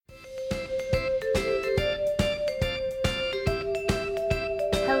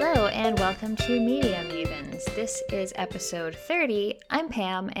welcome to Medium Evens. This is episode 30. I'm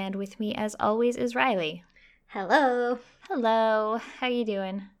Pam, and with me as always is Riley. Hello. Hello, how you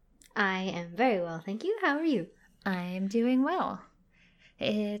doing? I am very well, thank you. How are you? I'm doing well.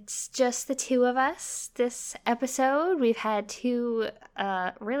 It's just the two of us this episode. We've had two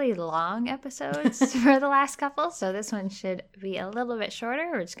really long episodes for the last couple, so this one should be a little bit shorter.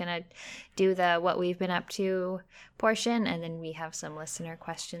 We're just going to do the what we've been up to portion, and then we have some listener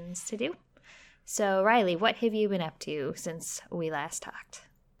questions to do. So, Riley, what have you been up to since we last talked?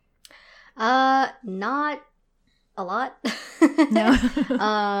 Not a lot. No.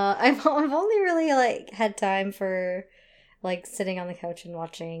 I've only really had time for sitting on the couch and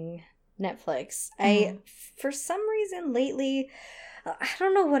watching Netflix. I for some reason lately, I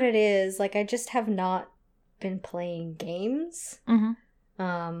don't know what it is. I just have not been playing games.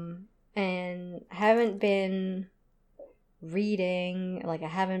 And haven't been reading. I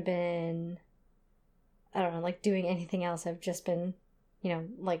haven't been, I don't know, doing anything else. I've just been,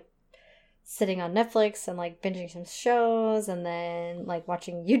 sitting on Netflix and binging some shows and then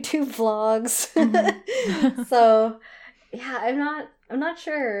watching YouTube vlogs. So yeah, I'm not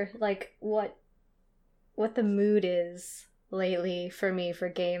sure what the mood is lately for me for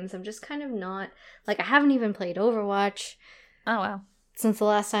games. I'm just kind of not I haven't even played Overwatch. Oh wow. Since the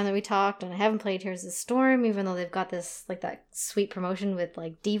last time that we talked, and I haven't played Here's the Storm, even though they've got this that sweet promotion with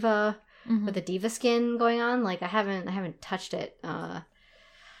D.Va with the D.Va skin going on. I haven't touched it.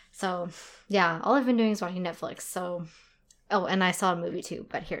 So yeah, all I've been doing is watching Netflix. So and I saw a movie too,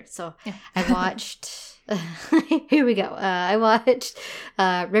 but here. So yeah. I watched here we go. I watched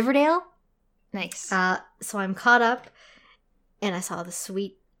Riverdale. Nice. So I'm caught up, and I saw the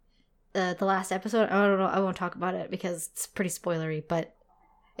sweet the last episode. I don't know. I won't talk about it because it's pretty spoilery, but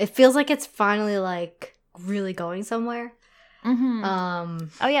it feels like it's finally really going somewhere. Oh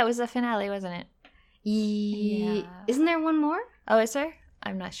yeah, it was the finale, wasn't it? Yeah. Isn't there one more? Oh, is there?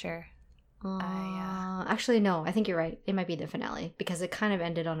 I'm not sure. Actually, no. I think you're right. It might be the finale because it kind of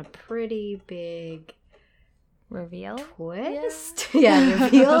ended on a pretty big reveal twist. Yeah,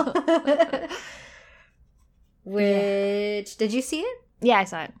 reveal. Which did you see it? Yeah, I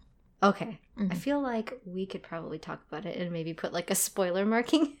saw it. Okay. I feel like we could probably talk about it and maybe put a spoiler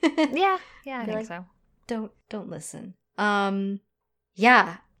marking. Yeah, I think so. Don't listen.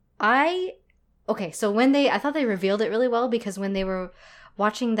 Yeah. Okay, so I thought they revealed it really well because when they were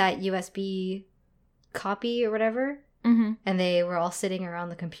watching that USB copy or whatever, and they were all sitting around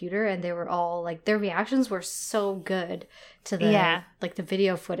the computer and they were all their reactions were so good to the the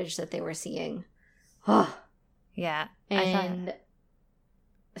video footage that they were seeing. Oh. Yeah. And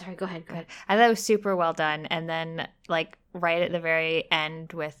sorry, go ahead. I thought it was super well done. And then right at the very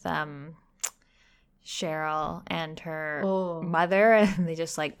end with Cheryl and her mother, and they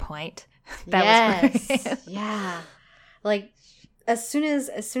just point. That was great. Yeah. As soon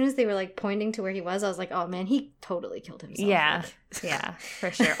as they were pointing to where he was, I was like, oh man, he totally killed himself. Yeah. Yeah,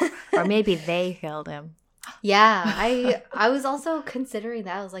 for sure. Or maybe they killed him. Yeah, I was also considering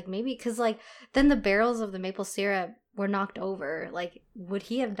that. I was maybe because then the barrels of the maple syrup were knocked over. Would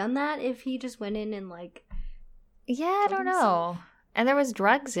he have done that if he just went in and yeah, I don't know. And there was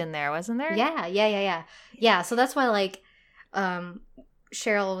drugs in there, wasn't there? Yeah. So that's why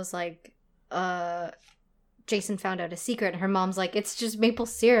Cheryl was Jason found out a secret, and her mom's it's just maple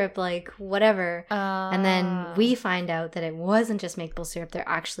syrup, whatever. And then we find out that it wasn't just maple syrup; they're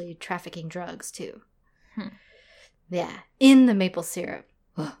actually trafficking drugs too. Yeah, in the maple syrup.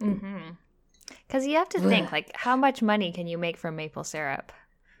 Because you have to think, how much money can you make from maple syrup?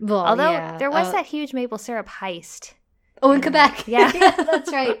 Well, although there was that huge maple syrup heist. Oh, in Quebec. Yeah. Yeah,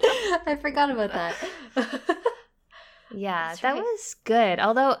 that's right. I forgot about that. Yeah, that was good.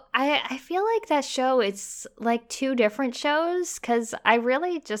 Although I feel like that show, it's two different shows because I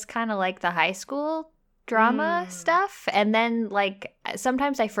really just kind of like the high school drama stuff. And then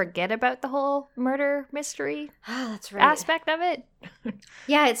sometimes I forget about the whole murder mystery that's right. aspect of it.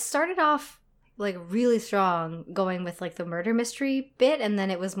 Yeah, it started off really strong going with the murder mystery bit. And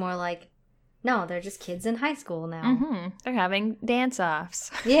then it was more no, they're just kids in high school now. They're having dance-offs.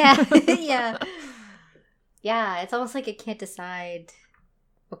 Yeah, yeah. Yeah, it's almost it can't decide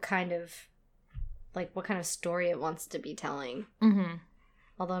what kind of story it wants to be telling.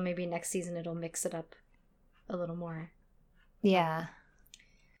 Although maybe next season it'll mix it up a little more. Yeah.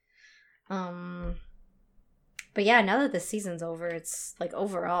 But yeah, now that the season's over, it's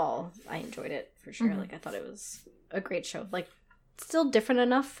overall I enjoyed it for sure. I thought it was a great show. Still different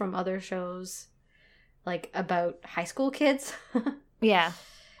enough from other shows about high school kids. Yeah.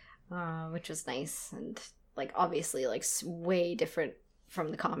 Which was nice, and obviously way different from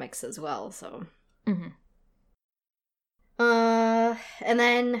the comics as well. So, Mm-hmm. And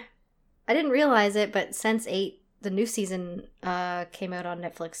then I didn't realize it, but Sense8, the new season, came out on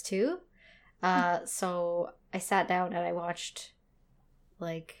Netflix too. So I sat down and I watched,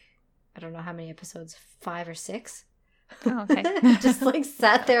 like, I don't know how many episodes, 5 or 6. Oh, okay. Just like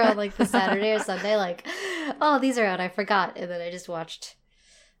sat there on like the Saturday or Sunday, like, oh, these are out, I forgot, and then I just watched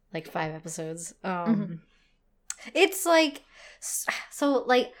like 5 episodes. It's like, so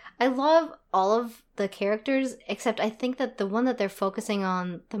like, I love all of the characters, except I think that the one that they're focusing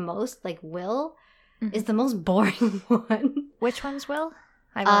on the most, like Will, is the most boring one. Which one's Will?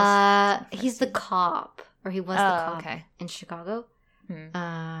 He's the cop, or he was the cop in Chicago.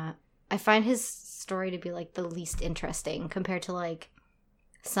 I find his story to be like the least interesting compared to like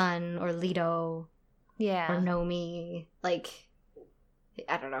Sun or Leto, or Nomi. Like,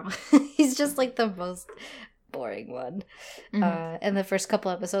 I don't know. He's just like the most boring one. And the first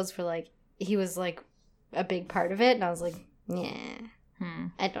couple episodes were like, he was like a big part of it, and I was like, yeah,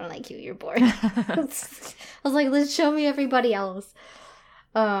 I don't like you, you're boring. I was like, let's show me everybody else.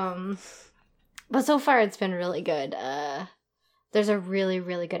 But so far it's been really good. There's a really,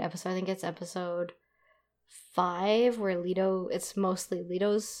 really good episode. I think it's episode 5 where Leto, it's mostly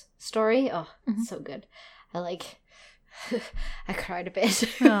Leto's story. Oh, it's so good. I cried a bit.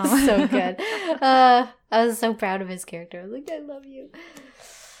 Oh. So good. I was so proud of his character. I was like, I love you.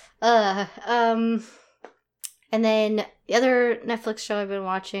 And then the other Netflix show I've been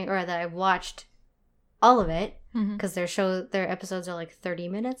watching, or that I've watched all of it, because their episodes are like 30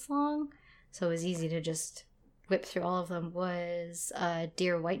 minutes long, so it was easy to just whip through all of them, was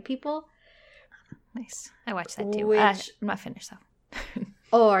Dear White People. Nice. I watched that too. I'm not finished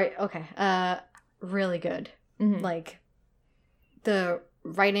though. Okay. Really good. Like, the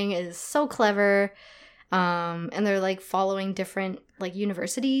writing is so clever, and they're like following different like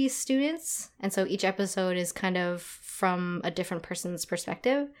university students, and so each episode is kind of from a different person's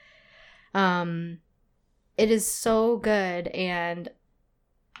perspective. It is so good, and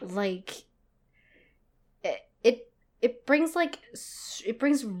like it brings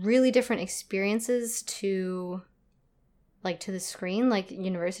really different experiences to the screen, like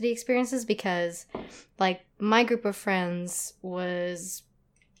university experiences, because like my group of friends was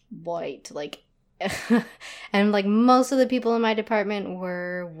white, like and like most of the people in my department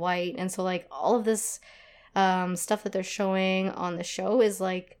were white, and so like all of this stuff that they're showing on the show is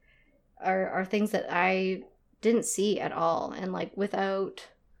like are things that I didn't see at all, and like without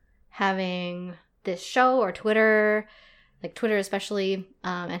having this show or Twitter, like Twitter especially,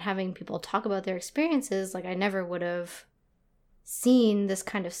 and having people talk about their experiences, like I never would have seen this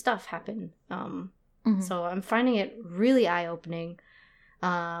kind of stuff happen. So I'm finding it really eye-opening,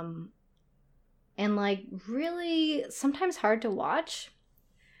 and like really sometimes hard to watch.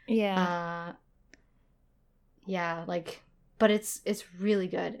 Yeah, like, but it's really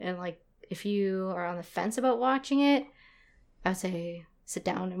good, and like if you are on the fence about watching it, I would say sit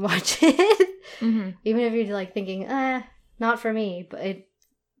down and watch it. Even if you're like thinking, not for me, but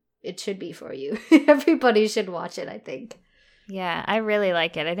it should be for you. Everybody should watch it, I think. Yeah, I really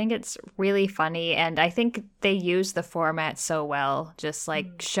like it. I think it's really funny, and I think they use the format so well, just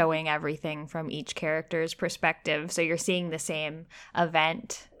like showing everything from each character's perspective. So you're seeing the same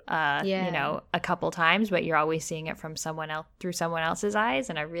event, you know, a couple times, but you're always seeing it from through someone else's eyes,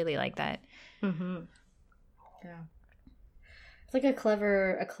 and I really like that. Yeah, it's like a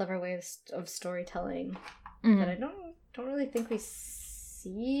clever way of storytelling that I don't really think we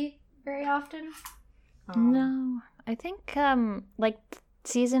see very often. No, I think like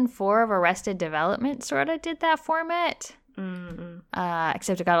season 4 of Arrested Development sort of did that format,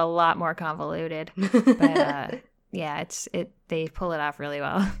 except it got a lot more convoluted. But yeah, they pull it off really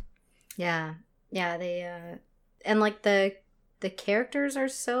well. Yeah, they and like the characters are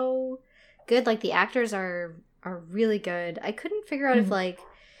so good. Like the actors are really good. I couldn't figure out if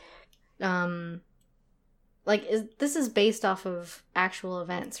this is based off of actual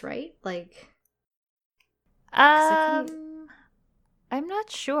events, right? Like, I'm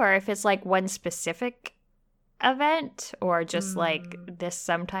not sure if it's like one specific event or just like this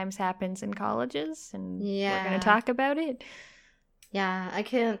sometimes happens in colleges, and we're going to talk about it. Yeah, I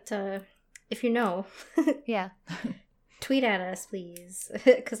can't. If you know, tweet at us, please,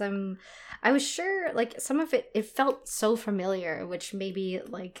 because I was sure like some of it felt so familiar, which maybe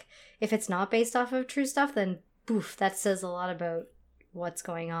like if it's not based off of true stuff, then poof, that says a lot about what's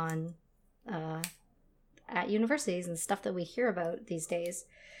going on at universities and stuff that we hear about these days.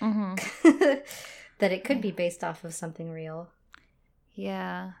 That it could be based off of something real.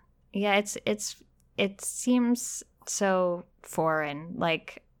 Yeah, it seems so foreign.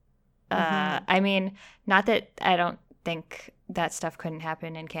 Like, Mhm. I mean, not that I don't think that stuff couldn't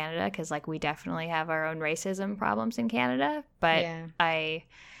happen in Canada, because like we definitely have our own racism problems in Canada, but Yeah. I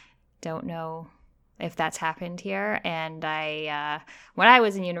don't know if that's happened here. And when I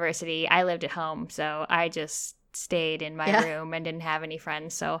was in university, I lived at home, so I just stayed in my Yeah. room and didn't have any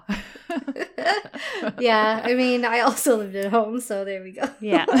friends. So Yeah, I mean, I also lived at home, so there we go.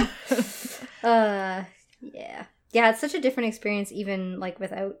 yeah. Yeah. Yeah, it's such a different experience, even like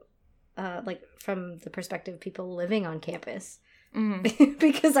without, like from the perspective of people living on campus, Mhm.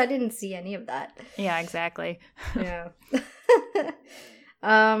 because I didn't see any of that. Yeah, exactly. Yeah.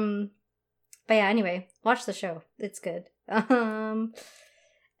 But yeah, anyway, watch the show. It's good. And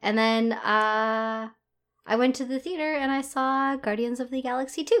then I went to the theater and I saw Guardians of the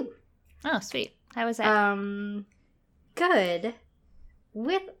Galaxy 2. Oh, sweet. How was that? Good.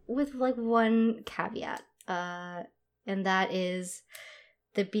 With like one caveat. And that is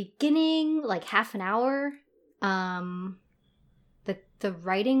the beginning, like half an hour, the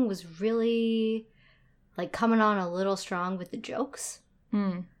writing was really like coming on a little strong with the jokes.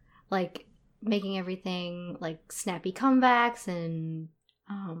 Like making everything like snappy comebacks and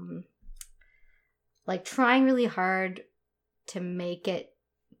like trying really hard to make it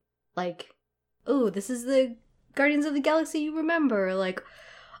like, oh, this is the Guardians of the Galaxy you remember, like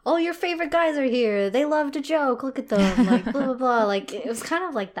all your favorite guys are here, they love to joke, look at them, like blah blah blah. Like it was kind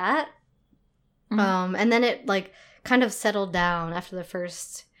of like that. And then it like kind of settled down after the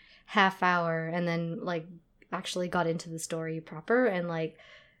first half hour, and then like actually got into the story proper, and like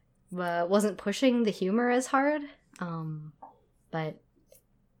wasn't pushing the humor as hard. But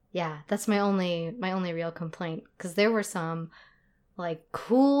yeah, that's my only real complaint, because there were some like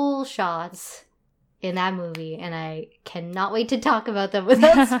cool shots in that movie, and I cannot wait to talk about them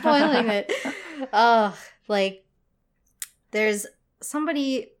without spoiling it. Like there's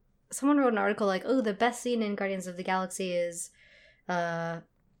someone wrote an article like, oh, the best scene in Guardians of the Galaxy is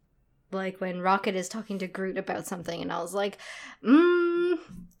like when Rocket is talking to Groot about something, and I was like,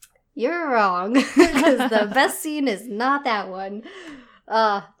 you're wrong, because the best scene is not that one.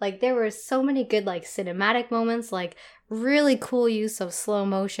 Like there were so many good like cinematic moments, like really cool use of slow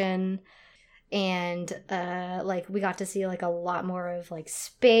motion, and like we got to see like a lot more of like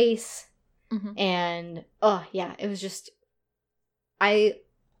space. And oh yeah, it was just, I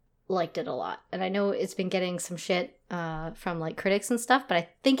liked it a lot. And I know it's been getting some shit from like critics and stuff, but I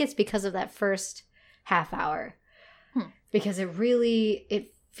think it's because of that first half hour, because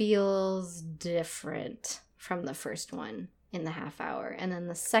it feels different from the first one in the half hour, and then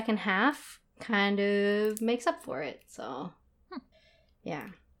the second half kind of makes up for it. So yeah,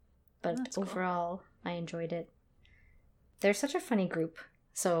 but That's overall cool. I enjoyed it. They're such a funny group,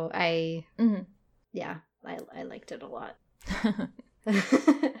 so I liked it a lot.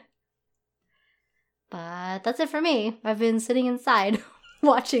 But that's it for me. I've been sitting inside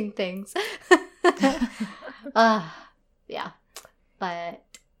watching things. Yeah. But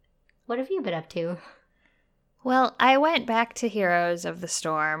what have you been up to? Well, I went back to Heroes of the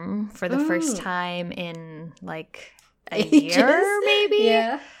Storm for the first time in like a year, maybe.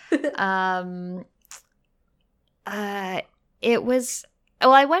 Yeah. It was,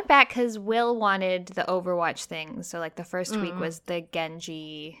 well, I went back because Will wanted the Overwatch things. So like the first week was the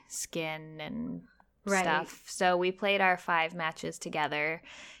Genji skin and stuff. So we played our 5 matches together,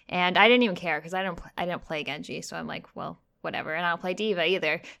 and I didn't even care because I didn't play Genji. So I'm like, well, whatever, and I don't play Diva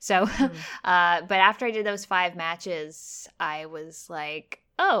either. So, but after I did those 5 matches, I was like,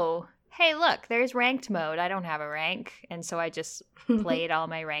 oh, hey, look, there's ranked mode. I don't have a rank. And so I just played all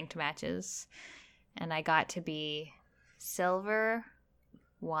my ranked matches, and I got to be Silver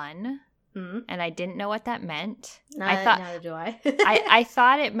 1, and I didn't know what that meant. Neither do I. I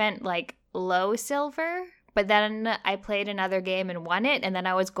thought it meant like low silver, but then I played another game and won it, and then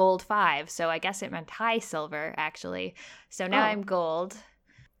I was gold 5, so I guess it meant high silver, actually. So now I'm gold.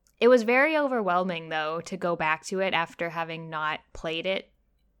 It was very overwhelming, though, to go back to it after having not played it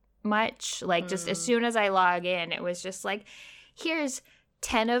much. Like, just as soon as I log in, it was just like, here's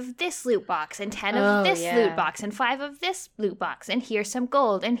 10 of this loot box, and 10 of this loot box, and 5 of this loot box, and here's some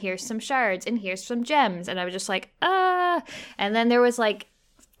gold, and here's some shards, and here's some gems. And I was just like, And then there was like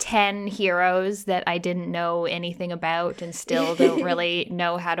 10 heroes that I didn't know anything about and still don't really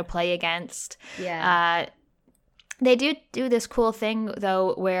know how to play against. Yeah. They do this cool thing,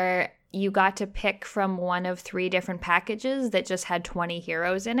 though, where you got to pick from one of 3 different packages that just had 20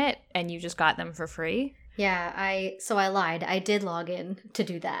 heroes in it, and you just got them for free. Yeah, I lied. I did log in to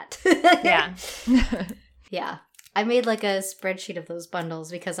do that. Yeah. Yeah. I made like a spreadsheet of those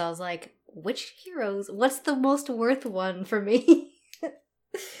bundles because I was like, which heroes? What's the most worth one for me?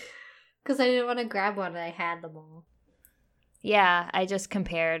 Because I didn't want to grab one and I had them all. Yeah, I just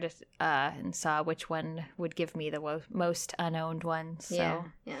compared and saw which one would give me the most unowned ones. So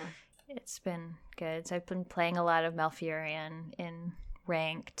yeah. It's been good. So I've been playing a lot of Malfurion in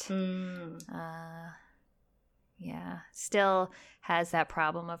ranked. Yeah, still has that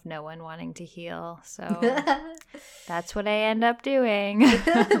problem of no one wanting to heal. So that's what I end up doing.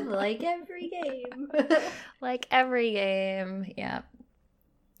 Like every game. Like every game, yeah.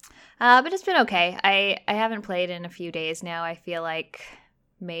 But it's been okay. I haven't played in a few days now. I feel like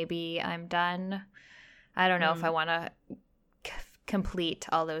maybe I'm done. I don't know if I want to complete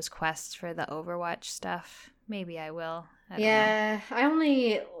all those quests for the Overwatch stuff. Maybe I will. I don't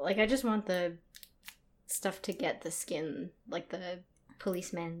know. I just want the stuff to get the skin, like the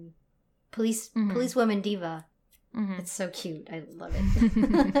policewoman diva. Mm-hmm. It's so cute. I love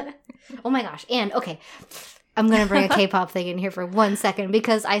it. Oh my gosh. And okay, I'm gonna bring a K-pop thing in here for 1 second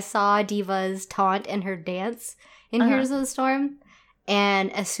because I saw Diva's taunt and her dance in Heroes of the Storm,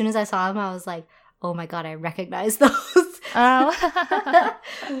 and as soon as I saw them, I was like, oh my god, I recognize those. Oh.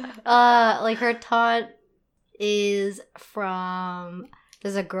 Like her taunt is from,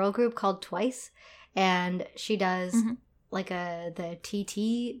 there's a girl group called Twice, and she does like the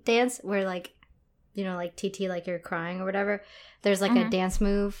TT dance where like, you know, like TT, like you're crying or whatever. There's like a dance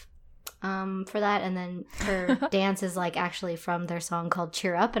move for that, and then her dance is like actually from their song called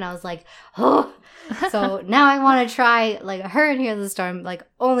Cheer Up, and I was like, oh. So now I want to try like her in Heroes of the Storm, like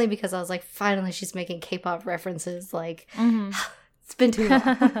only because I was like, finally she's making K-pop references. Like it's been too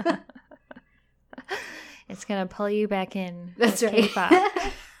long. It's gonna pull you back in. That's right. K-pop.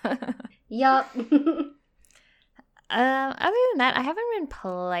 Yup. Other than that, I haven't been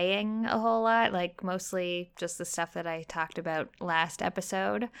playing a whole lot, like mostly just the stuff that I talked about last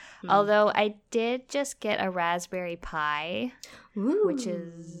episode. Although I did just get a Raspberry Pi, which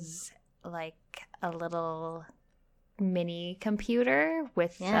is like a little mini computer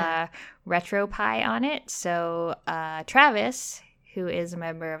with RetroPie on it. So Travis, who is a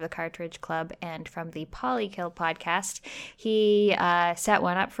member of the Cartridge Club and from the Polykill podcast, he set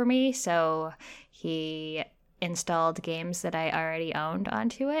one up for me. So he installed games that I already owned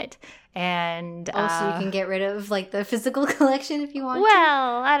onto it, and so you can get rid of like the physical collection if you want.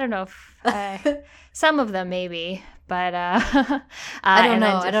 Well, I don't know if some of them maybe, but I don't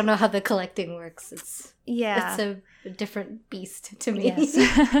know. I don't know how the collecting works. It's a different beast to me. Yes.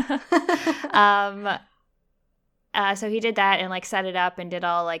 So he did that and like set it up and did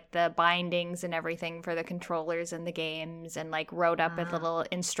all like the bindings and everything for the controllers and the games, and like wrote up with little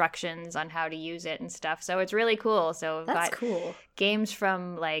instructions on how to use it and stuff. So it's really cool. So that's cool. Games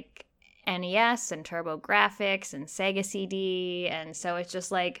from like NES and TurboGrafx and Sega CD, and so it's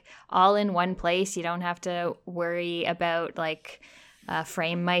just like all in one place. You don't have to worry about like a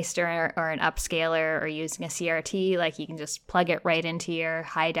FrameMeister or an upscaler or using a CRT. Like you can just plug it right into your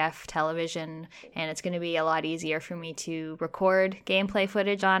high def television, and it's going to be a lot easier for me to record gameplay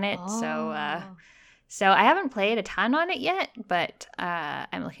footage on it. So I haven't played a ton on it yet, but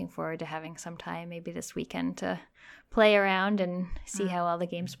I'm looking forward to having some time maybe this weekend to play around and see how all the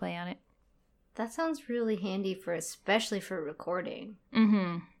games play on it. That sounds really handy especially for recording.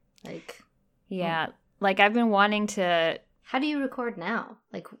 Like, yeah, like I've been wanting to. How do you record now?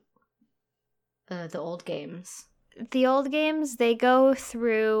 Like, the old games? The old games, they go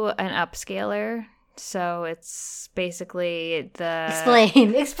through an upscaler. So it's basically the...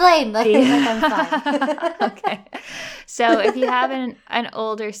 Explain. Like I'm fine. Okay. So if you have an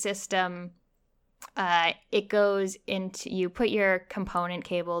older system, it goes into... You put your component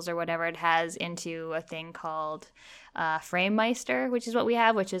cables or whatever it has into a thing called... FrameMeister, which is what we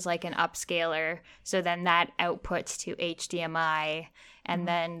have, which is like an upscaler. So then that outputs to HDMI, and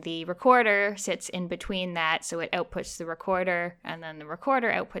then the recorder sits in between that, so it outputs the recorder, and then the recorder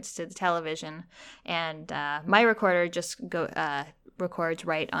outputs to the television. And my recorder just records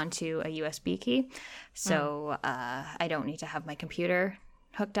right onto a USB key, so I don't need to have my computer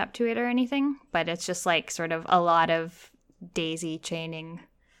hooked up to it or anything. But it's just like sort of a lot of daisy chaining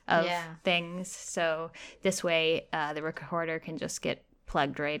of things, so this way the recorder can just get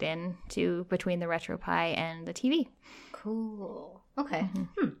plugged right in to between the RetroPie and the TV. Cool. Okay.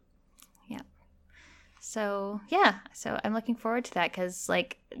 Yeah. So I'm looking forward to that, because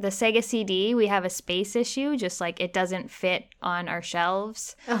like the Sega CD, we have a space issue, just like it doesn't fit on our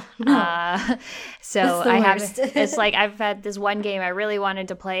shelves. Oh no. So I have it's like I've had this one game I really wanted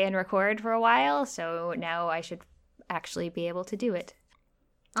to play and record for a while, so now I should actually be able to do it.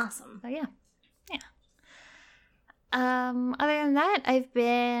 Awesome. So yeah. Other than that, I've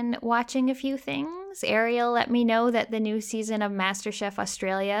been watching a few things. Ariel let me know that the new season of MasterChef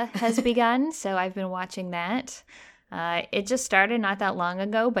Australia has begun, so I've been watching that. It just started not that long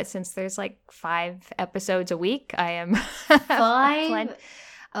ago, but since there's like 5 episodes a week, I am 5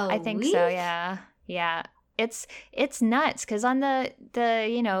 I think so, yeah. Yeah. It's nuts because on the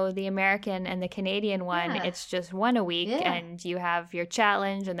the American and the Canadian one, it's just one a week and you have your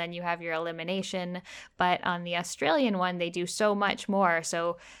challenge and then you have your elimination. But on the Australian one, they do so much more.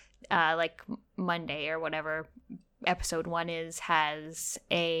 So like Monday or whatever episode 1 has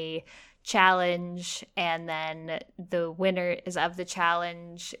a challenge, and then the winners of the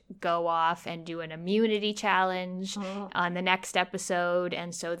challenge go off and do an immunity challenge on the next episode,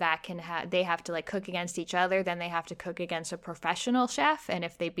 and so that they have to like cook against each other, then they have to cook against a professional chef, and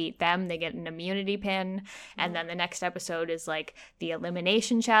if they beat them they get an immunity pin, and then the next episode is like the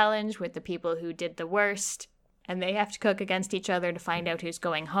elimination challenge with the people who did the worst, and they have to cook against each other to find out who's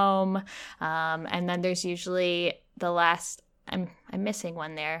going home, and then there's usually the last I'm missing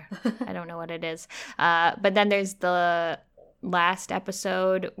one there. I don't know what it is. But then there's the last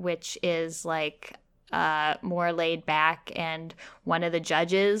episode, which is like more laid back, and one of the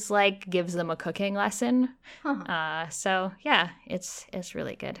judges like gives them a cooking lesson. So yeah, it's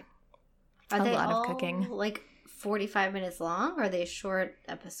really good. Are they all cooking like 45 minutes long, or are they short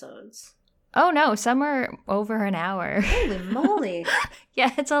episodes? Oh no, some are over an hour. Holy moly.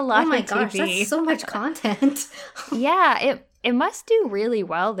 Yeah, it's a lot of TV. Oh my gosh, that's so much content. Yeah, it must do really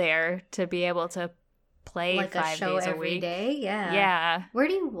well there to be able to play like 5 show days a every week. Day. Yeah. Yeah. Where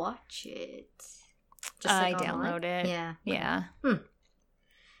do you watch it? Just I download it. Yeah. Yeah.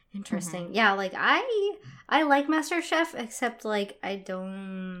 Interesting. Mm-hmm. Yeah, like I like MasterChef, except like I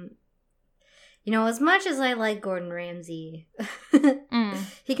don't. As much as I like Gordon Ramsay,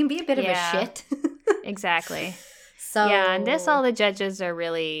 he can be a bit of a shit. Exactly. So yeah, and all the judges are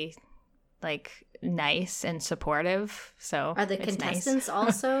really like nice and supportive. So are the contestants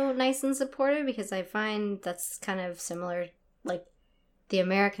also nice and supportive? Because I find that's kind of similar, like the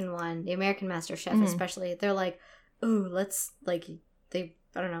American one, the American MasterChef, especially. They're like, "Ooh, let's like they."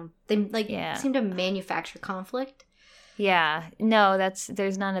 I don't know. They like seem to manufacture conflict. Yeah, no,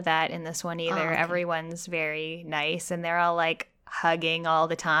 there's none of that in this one either. Oh, okay. Everyone's very nice, and they're all like hugging all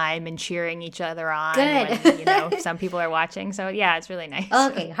the time and cheering each other on. Good. When, some people are watching. So yeah, it's really nice.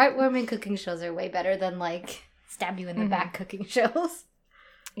 Okay, heartwarming cooking shows are way better than like stab you in the back cooking shows.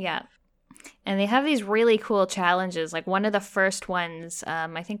 Yeah. And they have these really cool challenges. Like one of the first ones,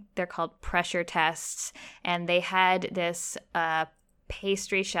 I think they're called pressure tests, and they had this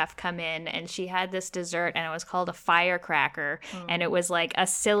pastry chef come in, and she had this dessert, and it was called a firecracker, and it was like a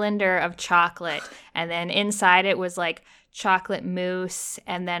cylinder of chocolate, and then inside it was like chocolate mousse,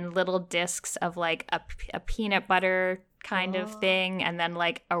 and then little discs of like a peanut butter kind of thing, and then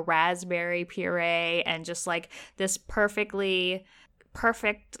like a raspberry puree, and just like this perfect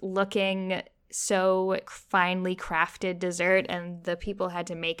looking, so finely crafted dessert, and the people had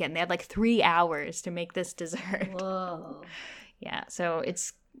to make it, and they had like 3 hours to make this dessert. Whoa. Yeah, so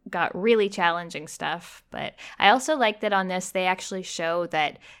it's got really challenging stuff. But I also like that on this, they actually show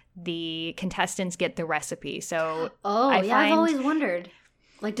that the contestants get the recipe. So I've always wondered.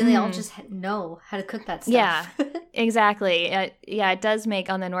 Like, do they all just know how to cook that stuff? Yeah, exactly. It does make,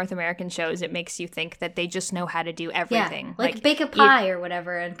 on the North American shows, it makes you think that they just know how to do everything. Yeah, like bake a pie or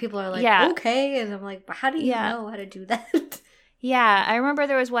whatever, and people are like, okay. And I'm like, but how do you know how to do that? Yeah, I remember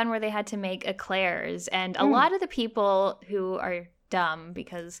there was one where they had to make eclairs, and a lot of the people who are dumb,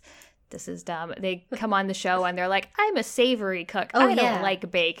 because this is dumb, they come on the show and they're like, I'm a savory cook. I don't like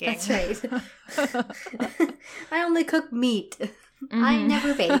baking. That's right. I only cook meat. I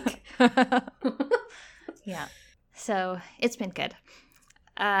never bake. Yeah. So it's been good.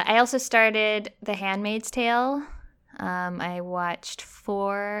 I also started The Handmaid's Tale. I watched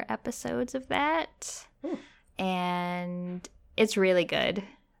 4 episodes of that. Ooh. And it's really good.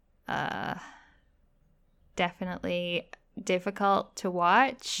 Definitely difficult to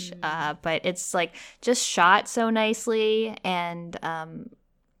watch, but it's like just shot so nicely. And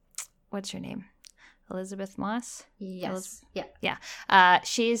what's her name? Elizabeth Moss? Yes. Yeah.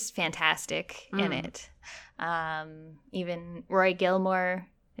 She's fantastic in it. Even Roy Gilmore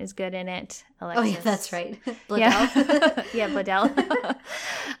is good in it. Alexis. Oh, yeah, that's right. Bledel. Yeah, Bledel.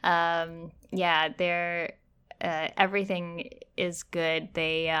 They're everything is good.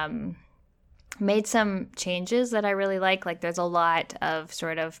 They made some changes that I really like. Like there's a lot of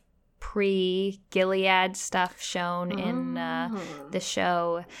sort of pre-Gilead stuff shown in the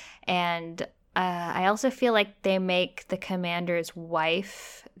show, and I also feel like they make the commander's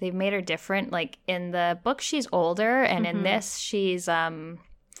wife, they've made her different. Like in the book, she's older, and in this, she's I'm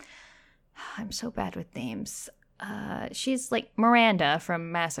so bad with names. She's like Miranda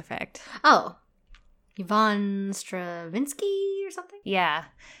from Mass Effect. Oh, Yvonne Stravinsky or something? Yeah.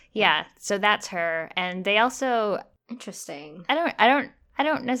 So that's her, and they also interesting. I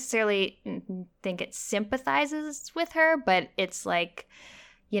don't necessarily think it sympathizes with her, but it's like,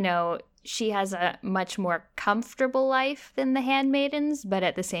 you know, she has a much more comfortable life than the handmaidens, but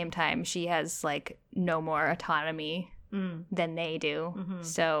at the same time, she has like no more autonomy than they do.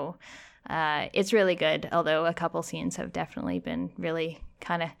 So it's really good, although a couple scenes have definitely been really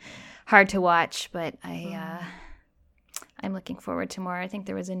kind of hard to watch, but I'm looking forward to more. I think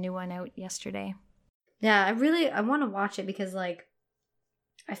there was a new one out yesterday. Yeah, I want to watch it because, like,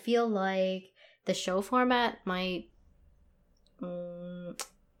 I feel like the show format might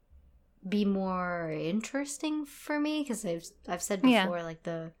be more interesting for me because I've said before, like,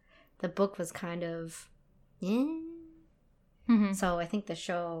 the book was kind of so I think the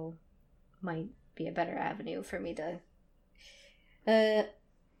show might be a better avenue for me to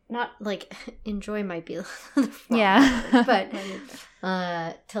not like enjoy might be the wrong word, but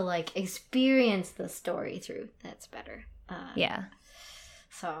to like experience the story through, that's better.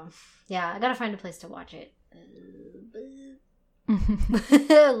 So yeah, I gotta find a place to watch it,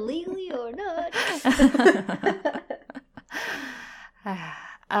 legally or not.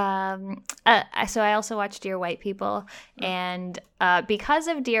 So I also watched Dear White People, and because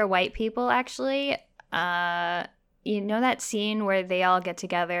of Dear White People, actually, you know that scene where they all get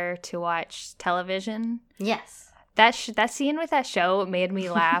together to watch television? Yes. That scene with that show made me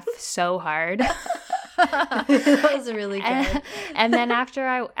laugh so hard. That was really good. And then after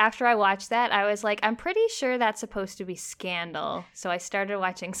I watched that, I was like, I'm pretty sure that's supposed to be Scandal. So I started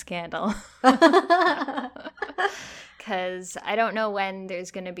watching Scandal. Because I don't know when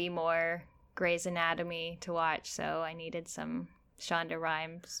there's going to be more Grey's Anatomy to watch, so I needed some Shonda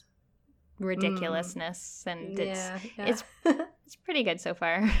Rhimes ridiculousness, and it's pretty good so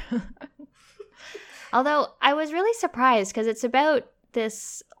far. Although I was really surprised because it's about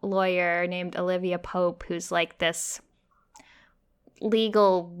this lawyer named Olivia Pope who's like this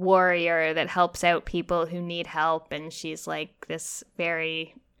legal warrior that helps out people who need help, and she's like this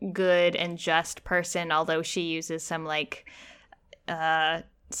very good and just person, although she uses some like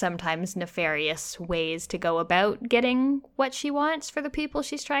sometimes nefarious ways to go about getting what she wants for the people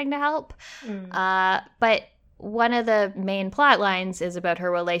she's trying to help. But one of the main plot lines is about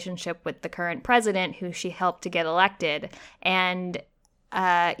her relationship with the current president who she helped to get elected, and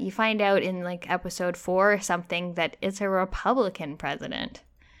you find out in like episode 4 or something that it's a Republican president,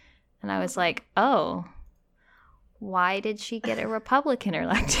 and I was like, oh, why did she get a Republican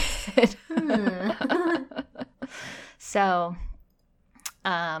elected? So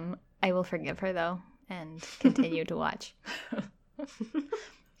I will forgive her though and continue to watch.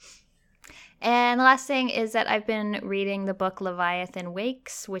 And the last thing is that I've been reading the book Leviathan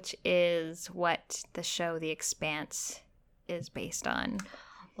Wakes, which is what the show The Expanse is based on.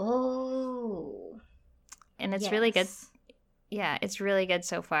 Oh. And it's really good. Yeah, it's really good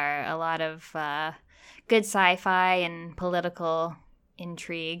so far. A lot of good sci-fi and political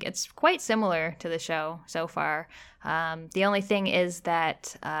intrigue. It's quite similar to the show so far. The only thing is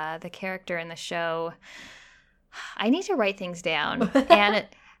that the character in the show, I need to write things down. And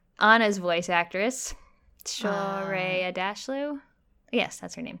Anna's voice actress, Shohreh Aghdashloo. Yes,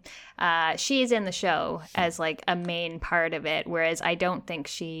 that's her name. She's in the show as like a main part of it, whereas I don't think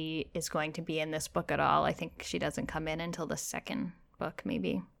she is going to be in this book at all. I think she doesn't come in until the second book,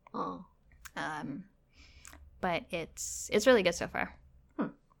 maybe. Oh. But it's really good so far.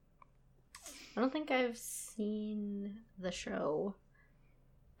 I don't think I've seen the show,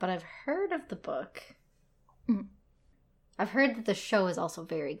 but I've heard of the book. I've heard that the show is also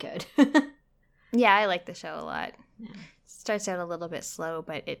very good. Yeah, I like the show a lot. Yeah. Starts out a little bit slow,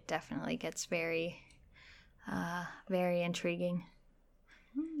 but it definitely gets very, very intriguing.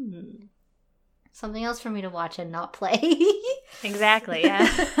 Something else for me to watch and not play. Exactly,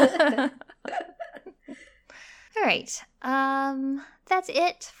 yeah. All right. That's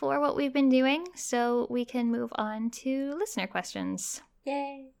it for what we've been doing, so we can move on to listener questions.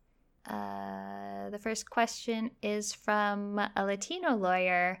 Yay. The first question is from a Latino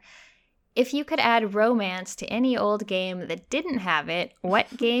lawyer. If you could add romance to any old game that didn't have it,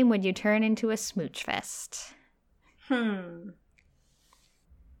 what game would you turn into a smooch fest? I'm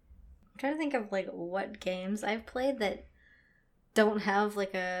trying to think of like what games I've played that don't have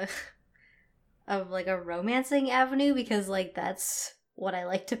like a romancing avenue, because like that's what I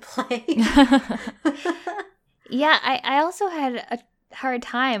like to play. Yeah, I also had a hard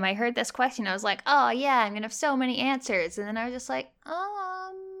time. I heard this question. I was like, oh, yeah, I'm going to have so many answers. And then I was just like,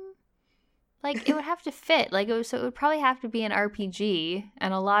 like, it would have to fit. Like, so it would probably have to be an RPG.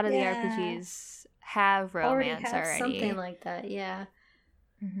 And a lot of the RPGs have romance already. Something like that, yeah.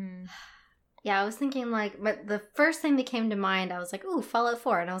 Mm-hmm. Yeah, I was thinking, like, but the first thing that came to mind, I was like, ooh, Fallout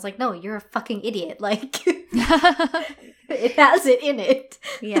 4. And I was like, no, you're a fucking idiot. Like, it has it in it.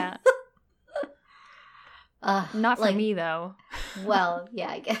 Yeah. Not for me, though. Well, yeah,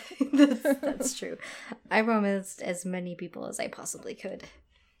 I guess that's true. I romanced as many people as I possibly could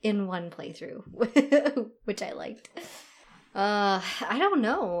in one playthrough, which I liked. I don't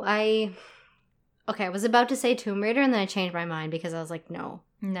know. I was about to say Tomb Raider, and then I changed my mind because I was like, no,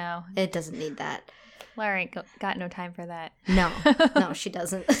 it doesn't need that. Lauren got no time for that. No, she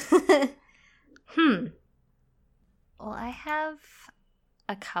doesn't. Well, I have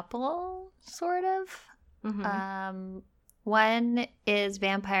a couple, sort of. mm-hmm. One is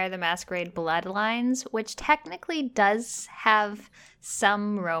Vampire the Masquerade Bloodlines, which technically does have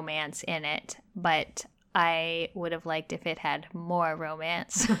some romance in it, but I would have liked if it had more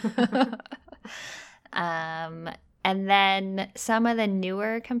romance. And then some of the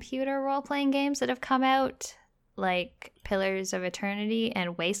newer computer role-playing games that have come out, like Pillars of Eternity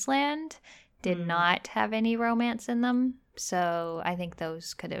and Wasteland, did not have any romance in them. So I think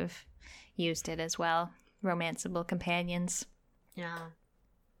those could have used it as well. Romanceable companions. Yeah.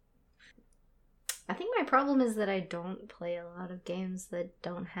 I think my problem is that I don't play a lot of games that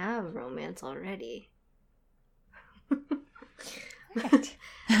don't have romance already. Right.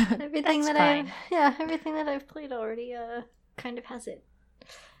 Everything that I've played already kind of has it.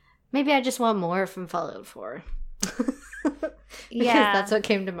 Maybe I just want more from Fallout 4. Yeah, that's what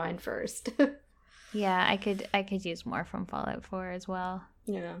came to mind first. Yeah, I could use more from Fallout 4 as well.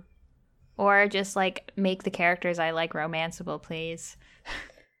 Yeah. Or just, like, make the characters I like romanceable, please.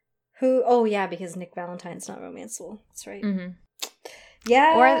 Who? Oh, yeah, because Nick Valentine's not romanceable. That's right. Mm-hmm.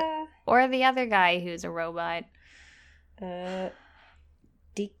 Yeah. Or the other guy who's a robot.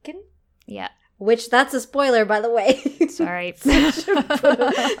 Deacon? Yeah. Which, that's a spoiler, by the way. Sorry. Put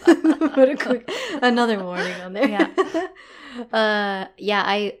a quick, another warning on there. Yeah.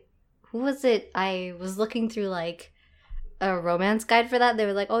 Who was it? I was looking through, like, a romance guide for that. They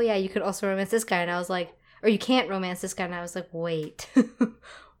were like, oh yeah, you could also romance this guy. And I was like, or you can't romance this guy. And I was like, wait.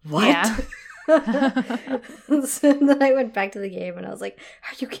 What? Yeah. So then I went back to the game and I was like,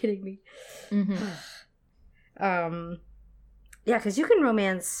 are you kidding me? Mm-hmm. Yeah, because you can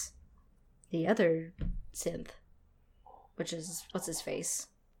romance the other synth, which is, what's his face?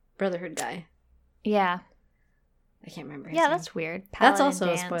 Brotherhood guy. Yeah. I can't remember his name. That's weird. That's also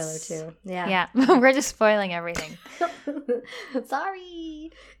a spoiler, too. Yeah. Yeah. We're just spoiling everything.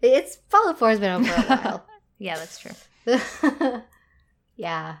 Sorry. It's Fallout 4 has been out for a while. Yeah, that's true.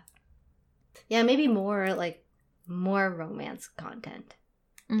 Yeah. Yeah, maybe more romance content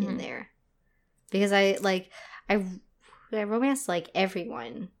in there. Because I romanced, like,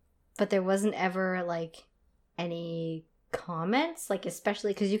 everyone, but there wasn't ever, like, any comments, like,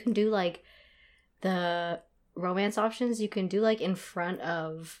 especially because you can do, like, the romance options you can do, like, in front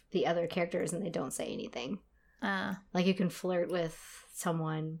of the other characters and they don't say anything. Like, you can flirt with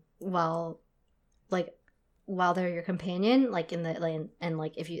someone while they're your companion, like, in the land, and,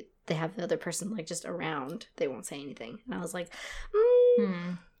 like, if they have the other person, like, just around, they won't say anything. And I was like,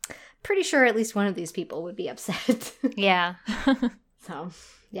 pretty sure at least one of these people would be upset. Yeah. So,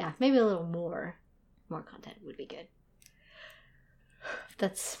 yeah, maybe a little more content would be good.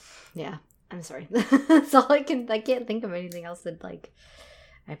 Yeah, I'm sorry. That's all I can't think of anything else that, like,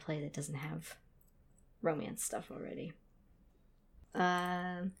 I play that doesn't have romance stuff already.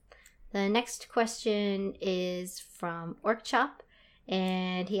 The next question is from Orkchop,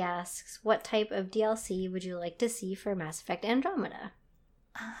 and he asks, what type of DLC would you like to see for Mass Effect Andromeda?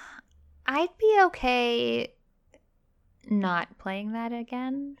 I'd be okay not playing that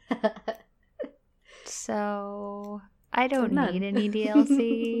again. So I don't need any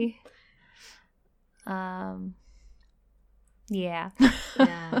DLC. Yeah.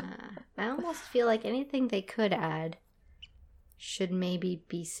 Yeah. I almost feel like anything they could add should maybe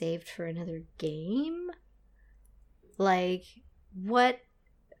be saved for another game. Like, what?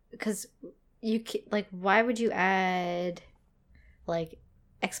 Because why would you add, like,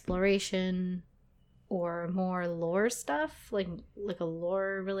 exploration or more lore stuff, like a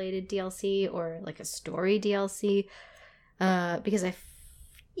lore related DLC or like a story DLC, because I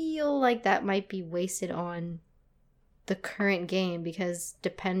feel like that might be wasted on the current game, because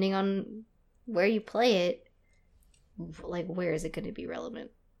depending on where you play it, like, where is it going to be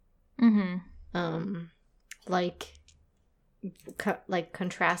relevant? Mm-hmm. Like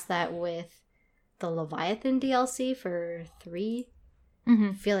contrast that with the Leviathan DLC for 3. Mm-hmm.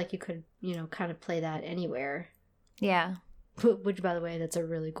 I feel like you could, kind of play that anywhere. Yeah. Which, by the way, that's a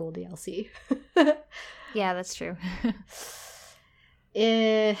really cool DLC. Yeah, that's true.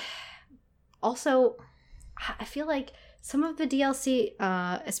 Also, I feel like some of the DLC,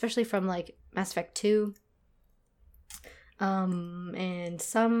 especially from like Mass Effect 2, and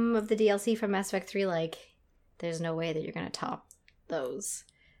some of the DLC from Mass Effect 3, like, there's no way that you're gonna top those.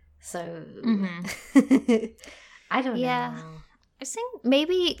 So, I don't know. I think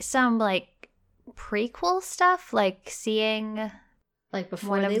maybe some like prequel stuff, like seeing like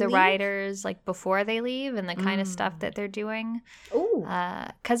before one of the leave? riders like before they leave and the kind of stuff that they're doing. Ooh.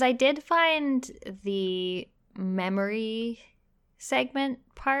 Because I did find the memory segment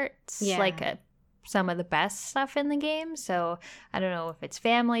parts like some of the best stuff in the game. So I don't know if it's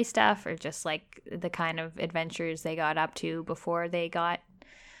family stuff or just like the kind of adventures they got up to before they got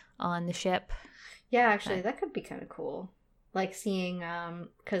on the ship. Yeah, actually, that could be kind of cool. Like seeing,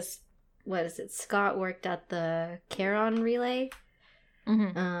 because, what is it, Scott worked at the Charon relay,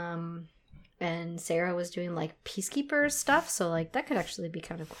 and Sarah was doing, like, Peacekeeper stuff, so, like, that could actually be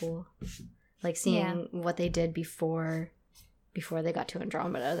kind of cool. Like, seeing what they did before they got to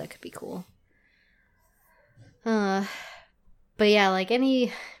Andromeda, that could be cool. But yeah, like, I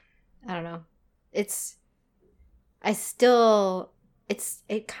don't know, it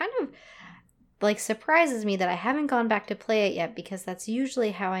kind of, like, surprises me that I haven't gone back to play it yet, because that's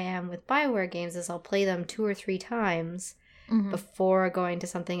usually how I am with BioWare games, is I'll play them 2 or 3 times before going to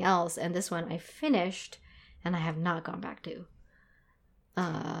something else, and this one I finished and I have not gone back to.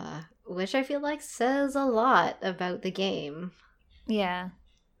 Which I feel like says a lot about the game. Yeah.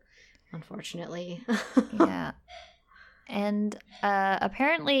 Unfortunately. Yeah. And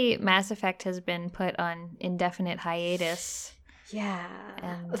apparently Mass Effect has been put on indefinite hiatus. Yeah.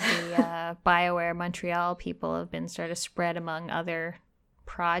 And the BioWare Montreal people have been sort of spread among other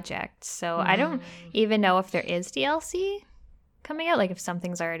projects. So I don't even know if there is DLC coming out, like if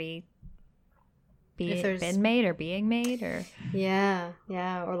something's already been made or being made, or yeah,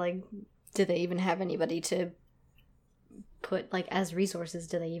 or like, do they even have anybody to put, like, as resources?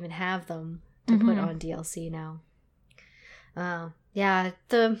 Do they even have them to put on DLC now? Yeah,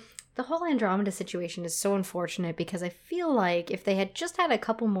 the whole Andromeda situation is so unfortunate, because I feel like if they had just had a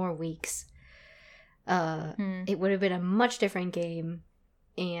couple more weeks, it would have been a much different game,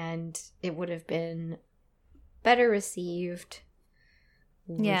 and it would have been better received,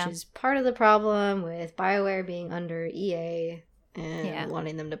 which is part of the problem with BioWare being under EA and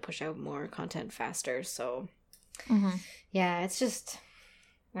wanting them to push out more content faster. So, yeah, it's just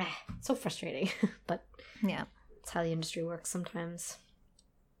so frustrating, but yeah, it's how the industry works sometimes.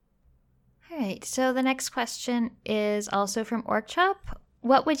 All right, so the next question is also from OrgChop.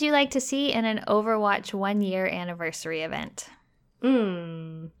 What would you like to see in an Overwatch 1-year anniversary event?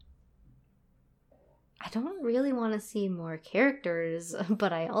 I don't really want to see more characters,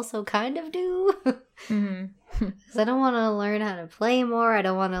 but I also kind of do. Because I don't want to learn how to play more. I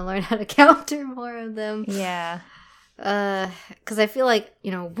don't want to learn how to counter more of them. Yeah. Because I feel like,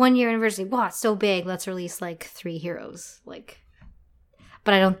 1-year anniversary, wow, it's so big. Let's release like 3 heroes. Like,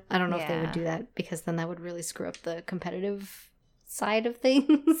 but I don't know if they would do that, because then that would really screw up the competitive side of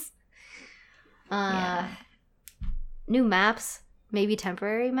things. New maps, maybe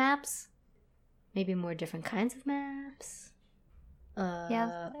temporary maps. Maybe more different kinds of maps.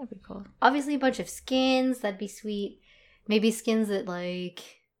 Yeah, that'd be cool. Obviously a bunch of skins, that'd be sweet. Maybe skins that, like,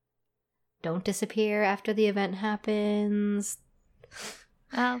 don't disappear after the event happens.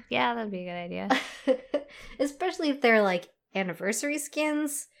 Oh, yeah, that'd be a good idea. Especially if they're, like, anniversary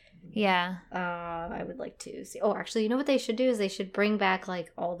skins. Yeah. I would like to see. Oh, actually, you know what they should do is they should bring back,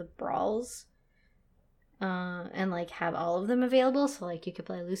 like, all the brawls. And, like, have all of them available, so, like, you could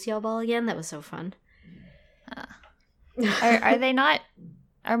play Lucio Ball again. That was so fun. Are they not?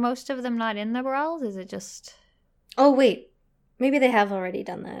 Are most of them not in the brawls? Is it just? Oh wait, maybe they have already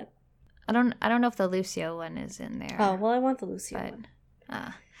done that. I don't know if the Lucio one is in there. Oh well, I want the Lucio one.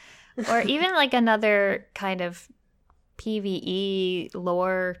 Or even like another kind of PvE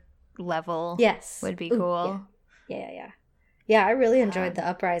lore level. Yes, would be cool. Yeah. I really enjoyed the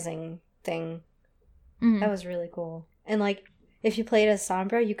Uprising thing. That was really cool. And, like, if you played as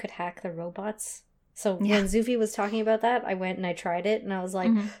Sombra, you could hack the robots. So when Zufi was talking about that, I went and I tried it, and I was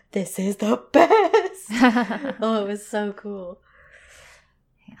like, this is the best! Oh, it was so cool.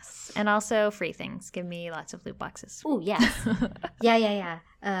 Yes. And also free things. Give me lots of loot boxes. Oh, yes. Yeah.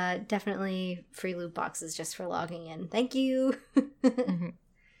 Definitely free loot boxes just for logging in. Thank you. Mm-hmm.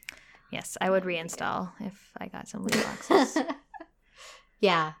 Yes, I would reinstall if I got some loot boxes.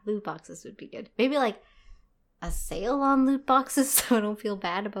 Yeah, loot boxes would be good. Maybe like a sale on loot boxes so I don't feel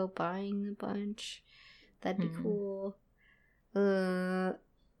bad about buying a bunch. That'd be cool.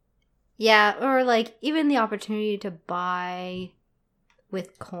 Yeah, or like even the opportunity to buy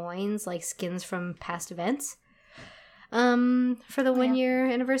with coins, like skins from past events. For the 1 year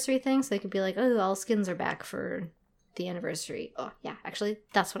anniversary thing, so they could be like, oh, all skins are back for the anniversary. Oh, yeah, actually,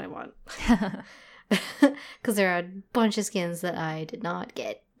 that's what I want. Because there are a bunch of skins that I did not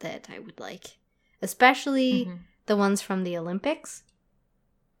get that I would like. Especially the ones from the Olympics.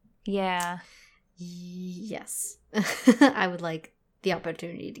 Yeah. Yes. I would like the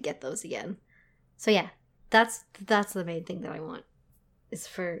opportunity to get those again. So yeah, that's the main thing that I want. Is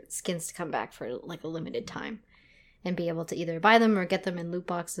for skins to come back for like a limited time. And be able to either buy them or get them in loot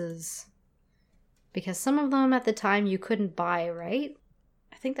boxes. Because some of them at the time you couldn't buy, right?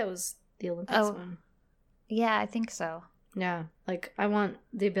 I think that was the Olympics one. Yeah, I think so. Yeah, like I want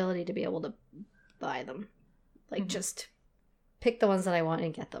the ability to be able to buy them. Like just pick the ones that I want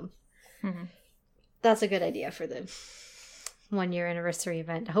and get them. That's a good idea for the 1 year anniversary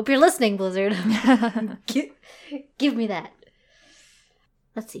event. I hope you're listening, Blizzard. Give me that.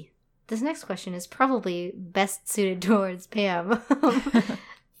 Let's see. This next question is probably best suited towards Pam.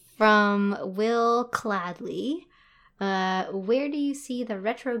 From Will Cladley. Where do you see the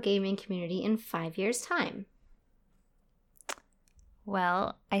retro gaming community in 5 years' time?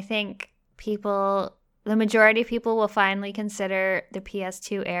 Well, I think the majority of people will finally consider the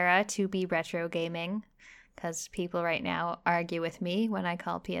PS2 era to be retro gaming, because people right now argue with me when I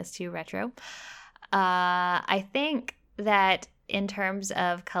call PS2 retro. I think that in terms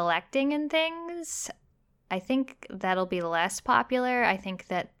of collecting and things, I think that'll be less popular. I think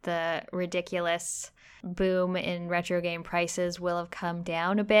that the ridiculous boom in retro game prices will have come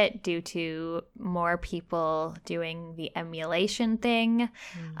down a bit due to more people doing the emulation thing.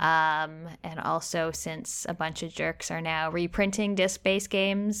 And also since a bunch of jerks are now reprinting disc-based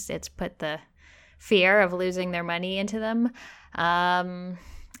games, it's put the fear of losing their money into them. And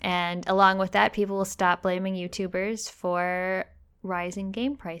along with that, people will stop blaming YouTubers for rising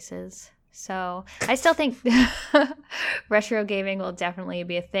game prices. So I still think retro gaming will definitely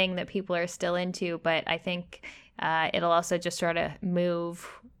be a thing that people are still into, but I think it'll also just sort of move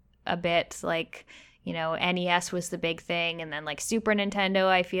a bit. Like, you know, NES was the big thing, and then like Super Nintendo,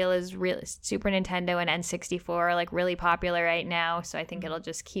 I feel is really Super Nintendo and N64 are like really popular right now. So I think it'll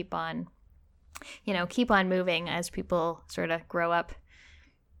just keep on moving as people sort of grow up.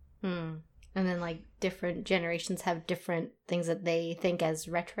 And then, like, different generations have different things that they think as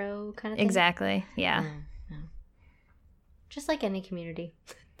retro kind of thing. Exactly, yeah. Just like any community.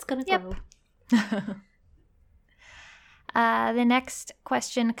 It's gonna grow. The next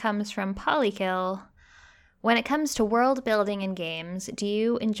question comes from Polykill. When it comes to world building in games, do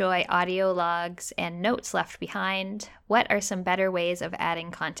you enjoy audio logs and notes left behind? What are some better ways of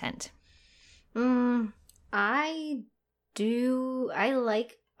adding content? I do. I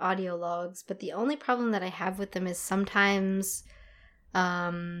like audio logs, but the only problem that I have with them is sometimes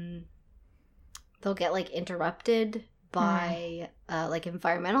they'll get like interrupted by like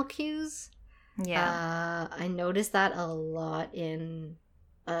environmental cues. I noticed that a lot in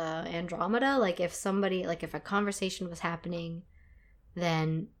Andromeda. Like if a conversation was happening,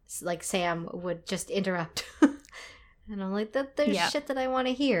 then like Sam would just interrupt and I'm like, there's shit that I want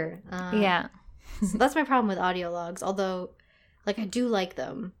to hear. So that's my problem with audio logs, although like, I do like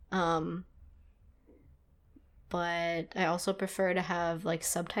them, but I also prefer to have, like,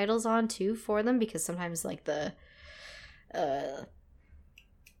 subtitles on, too, for them, because sometimes, like,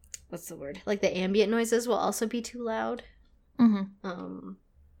 what's the word? Like, the ambient noises will also be too loud. But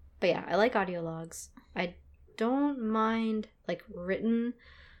yeah, I like audio logs. I don't mind, like, written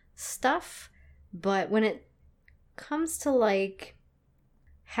stuff, but when it comes to, like,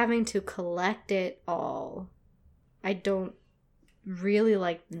 having to collect it all, I don't really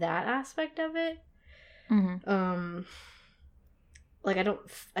like that aspect of it. Like I don't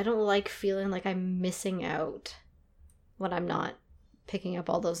like feeling like I'm missing out when I'm not picking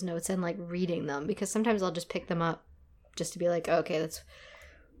up all those notes and like reading them, because sometimes I'll just pick them up just to be like, okay, that's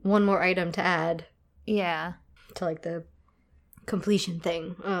one more item to add to like the completion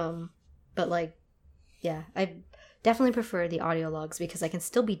thing. But like, yeah, I definitely prefer the audio logs because I can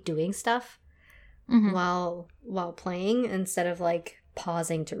still be doing stuff while playing instead of like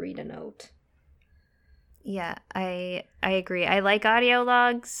pausing to read a note. Yeah, I agree. I like audio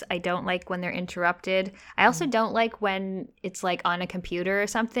logs. I don't like when they're interrupted. I also don't like when it's like on a computer or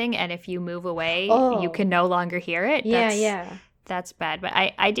something, and if you move away, you can no longer hear it. Yeah. That's bad. But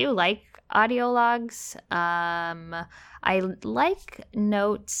I do like audio logs. I like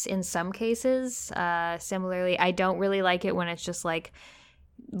notes in some cases. Similarly, I don't really like it when it's just like,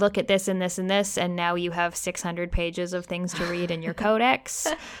 look at this and this and this, and now you have 600 pages of things to read in your codex.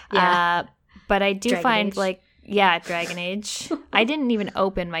 Yeah. But I do Dragon find Age. like, yeah, Dragon Age. I didn't even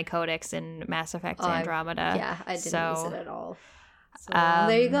open my codex in Mass Effect Andromeda. Yeah, I didn't use it at all. So Um,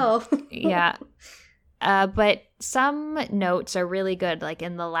 there you go. Yeah. But some notes are really good. Like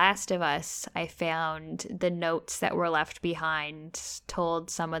in The Last of Us, I found the notes that were left behind told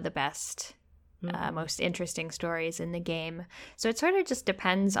some of the best, most interesting stories in the game. So it sort of just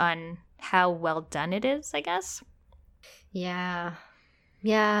depends on how well done it is, I guess. Yeah.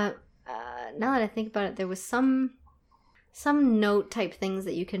 Yeah. Now that I think about it, there was some note type things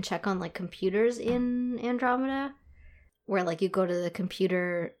that you can check on like computers in Andromeda, where like you go to the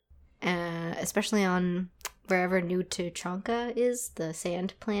computer, especially on wherever New Tuchanka is, the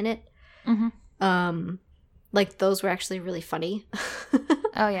sand planet. Like those were actually really funny.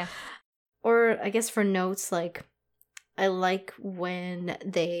 Oh yeah. Or I guess for notes, like I like when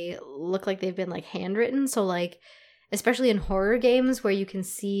they look like they've been like handwritten. So like, especially in horror games where you can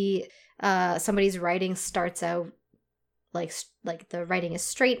see somebody's writing starts out like the writing is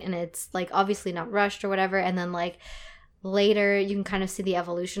straight and it's like obviously not rushed or whatever, and then like later you can kind of see the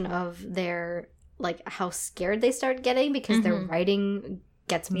evolution of their like how scared they start getting because their writing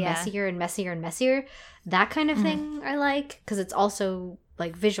gets messier and messier and messier. That kind of thing I like, because it's also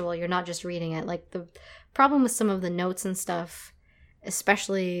like visual, you're not just reading it. Like the problem with some of the notes and stuff,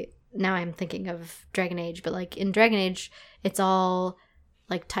 especially now I'm thinking of Dragon Age, but like in Dragon Age it's all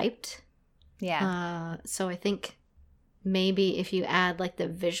like typed. Yeah. So I think maybe if you add like the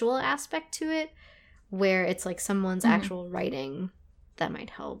visual aspect to it, where it's like someone's actual writing, that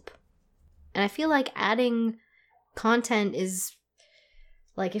might help. And I feel like adding content is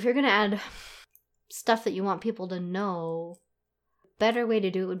like, if you're going to add stuff that you want people to know, better way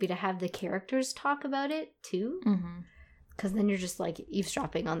to do it would be to have the characters talk about it too. Because then you're just like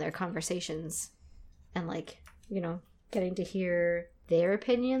eavesdropping on their conversations and like, you know, getting to hear their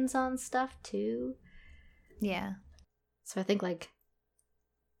opinions on stuff too. Yeah. So I think like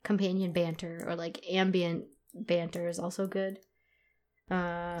companion banter or like ambient banter is also good.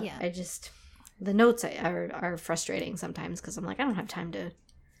 Yeah. I just, the notes are frustrating sometimes because I'm like, I don't have time to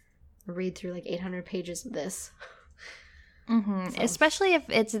read through like 800 pages of this. So. Especially if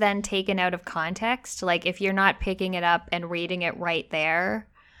it's then taken out of context. Like if you're not picking it up and reading it right there,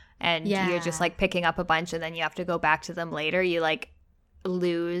 and you're just like picking up a bunch and then you have to go back to them later, you like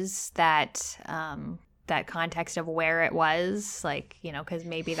lose that that context of where it was, like, you know, because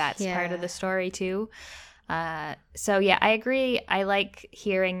maybe that's part of the story too. So yeah, I agree. I like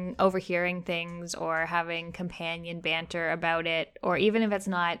overhearing things or having companion banter about it, or even if it's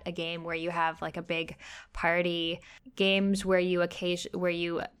not a game where you have like a big party, games where you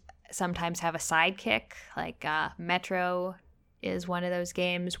sometimes have a sidekick, like Metro is one of those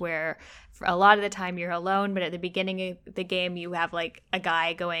games where for a lot of the time you're alone, but at the beginning of the game you have like a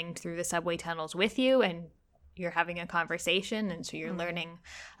guy going through the subway tunnels with you and you're having a conversation, and so you're learning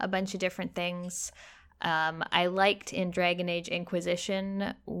a bunch of different things. I liked in Dragon Age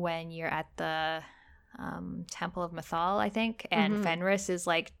Inquisition when you're at the Temple of Mythal, I think, and Fenris is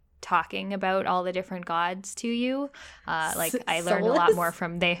like talking about all the different gods to you. Like I learned a lot more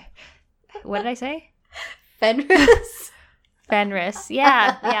from what did I say? Fenris? Fenris.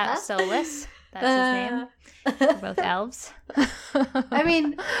 Yeah, Solus. That's his name. They're both elves. I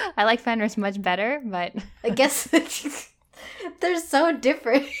mean, I like Fenris much better, but I guess they're so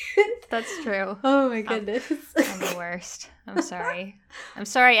different. That's true. Oh my goodness. I'm the worst. I'm sorry. I'm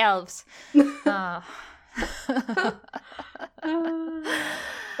sorry, elves. Oh.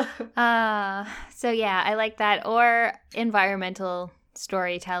 So yeah, I like that. Or environmental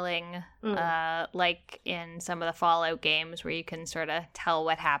storytelling, like in some of the Fallout games where you can sort of tell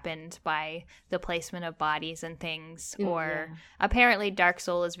what happened by the placement of bodies and things. Or apparently Dark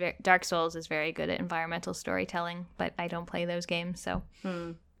Souls is very good at environmental storytelling, but I don't play those games, so.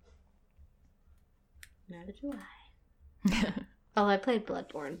 Neither do I. Oh, I played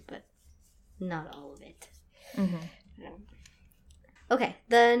Bloodborne, but not all of it. Okay,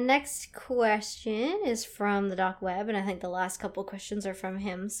 the next question is from the Doc Web, and I think the last couple questions are from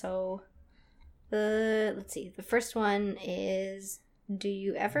him. So, let's see. The first one is, do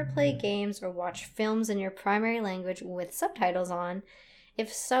you ever play games or watch films in your primary language with subtitles on?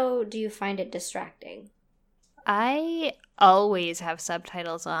 If so, do you find it distracting? I always have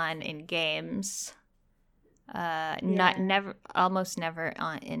subtitles on in games. Almost never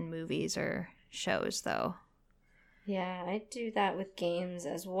in movies or shows, though. Yeah, I do that with games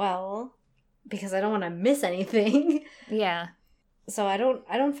as well because I don't want to miss anything. Yeah. So I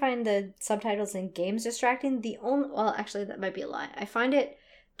don't find the subtitles in games distracting. Actually, that might be a lie. I find it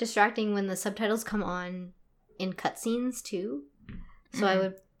distracting when the subtitles come on in cutscenes too. So I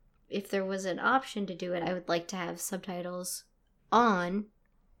would, if there was an option to do it, I would like to have subtitles on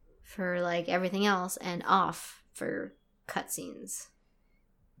for like everything else and off for cutscenes.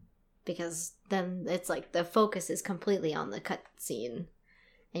 Because then it's like the focus is completely on the cutscene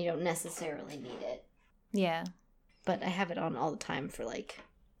and you don't necessarily need it. Yeah. But I have it on all the time for like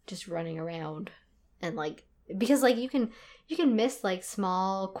just running around and like, because like you can miss like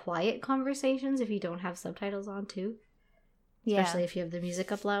small quiet conversations if you don't have subtitles on too. Yeah. Especially if you have the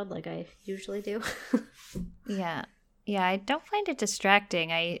music up loud like I usually do. Yeah. Yeah, I don't find it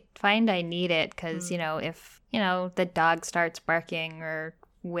distracting. I find I need it because, if, the dog starts barking or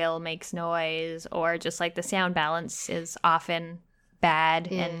Will makes noise or just like the sound balance is often bad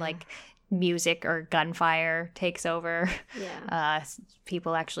and like music or gunfire takes over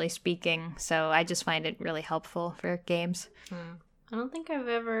people actually speaking. So I just find it really helpful for games. I don't think I've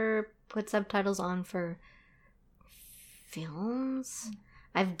ever put subtitles on for films.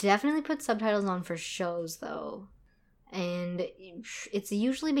 I've definitely put subtitles on for shows though. And it's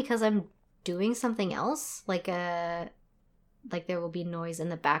usually because I'm doing something else, like there will be noise in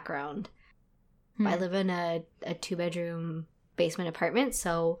the background. I live in a 2-bedroom basement apartment,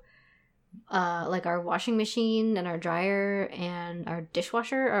 so like our washing machine and our dryer and our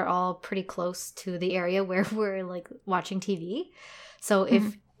dishwasher are all pretty close to the area where we're like watching TV. So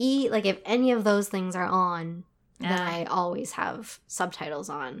if any of those things are on, then I always have subtitles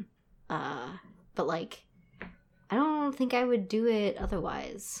on. But like I don't think I would do it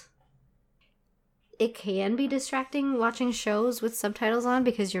otherwise. It can be distracting watching shows with subtitles on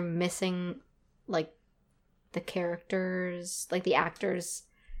because you're missing like the characters, like the actors'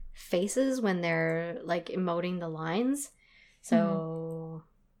 faces when they're like emoting the lines. So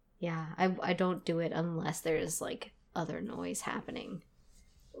yeah, I don't do it unless there's like other noise happening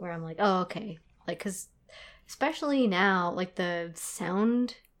where I'm like, oh, okay. Like, because especially now, like the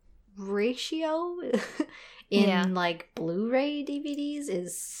sound ratio in like Blu-ray DVDs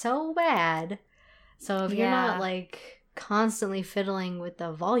is so bad. So if you're not like constantly fiddling with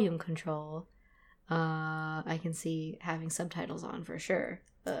the volume control, I can see having subtitles on for sure.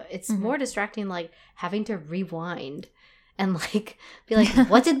 It's more distracting, like having to rewind and like be like,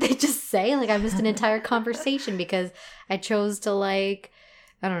 what did they just say? Like I missed an entire conversation because I chose to like,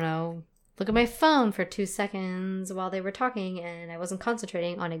 I don't know, look at my phone for 2 seconds while they were talking and I wasn't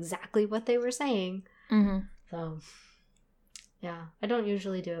concentrating on exactly what they were saying. So yeah, I don't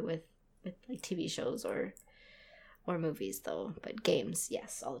usually do it with like TV shows or movies though, but games,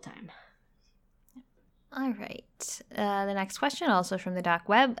 yes, all the time. All right. The next question, also from the Doc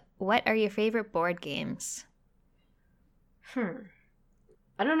Web. What are your favorite board games?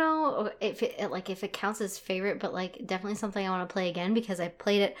 I don't know if it counts as favorite, but like definitely something I want to play again because I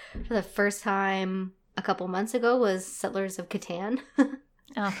played it for the first time a couple months ago was Settlers of Catan.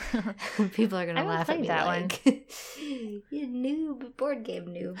 Oh. People are gonna laugh at me that like, you noob, board game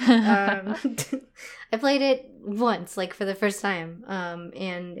noob. I played it once, like for the first time,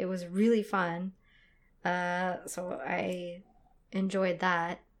 and it was really fun. So I enjoyed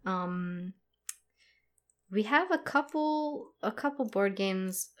that. We have a couple board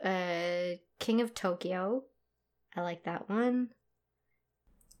games. King of Tokyo, I like that one,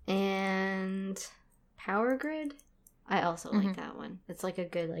 and Power Grid. I also like that one. It's like a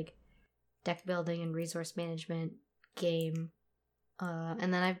good like deck building and resource management game.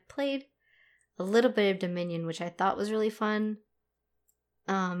 And then I've played a little bit of Dominion, which I thought was really fun.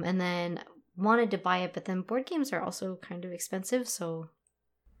 And then wanted to buy it, but then board games are also kind of expensive, so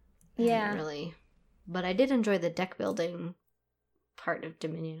yeah, really. But I did enjoy the deck building part of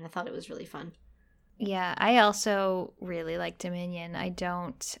Dominion. I thought it was really fun. Yeah, I also really like Dominion. I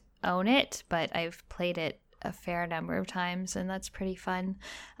don't own it, but I've played it a fair number of times, and that's pretty fun.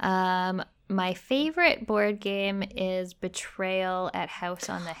 My favorite board game is Betrayal at House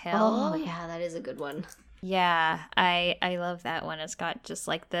on the Hill. Oh, yeah, that is a good one. Yeah, I love that one. It's got just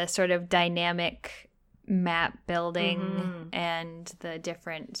like the sort of dynamic map building and the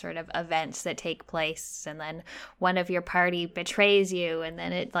different sort of events that take place, and then one of your party betrays you and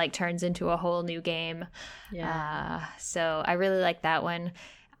then it like turns into a whole new game. Yeah. So I really like that one.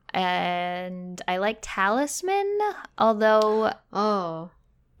 And I like Talisman, although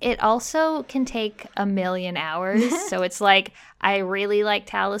it also can take a million hours. So it's like, I really like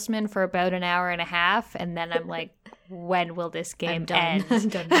Talisman for about an hour and a half, and then I'm like, when will this game end? I'm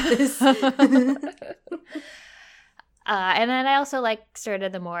done with this. And then I also like sort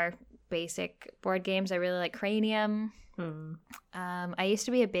of the more basic board games. I really like Cranium. I used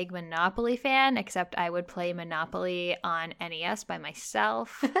to be a big Monopoly fan, except I would play Monopoly on NES by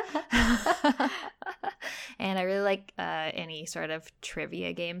myself. And I really like any sort of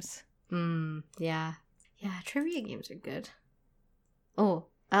trivia games. Yeah. Yeah, trivia games are good. Oh,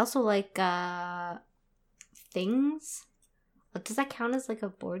 I also like Things. Does that count as like a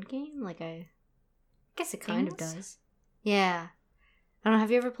board game? Like I guess it kind of does. Yeah. I don't know, have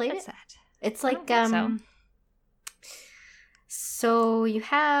you ever played What's it? that? It's I like don't think so you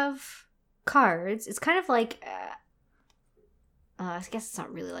have cards. It's kind of like I guess it's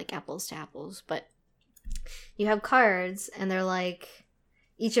not really like apples to apples, but you have cards and they're like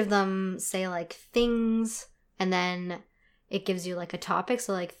each of them say like things, and then it gives you like a topic.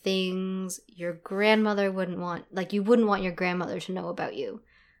 So like things your grandmother wouldn't want, like you wouldn't want your grandmother to know about you.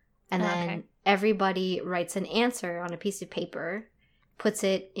 And then everybody writes an answer on a piece of paper, puts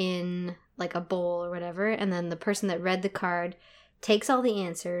it in like a bowl or whatever, and then the person that read the card takes all the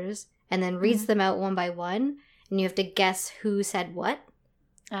answers and then reads them out one by one, and you have to guess who said what.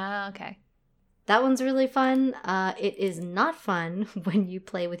 Okay. That one's really fun. It is not fun when you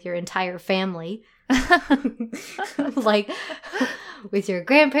play with your entire family. Like with your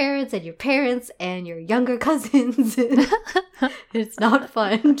grandparents and your parents and your younger cousins. It's not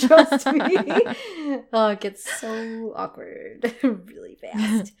fun, trust me. Oh, it gets so awkward really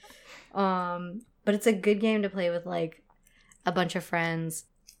fast. But it's a good game to play with like a bunch of friends.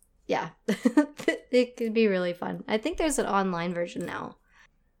 Yeah. It could be really fun. I think there's an online version now.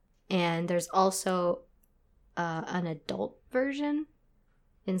 And there's also an adult version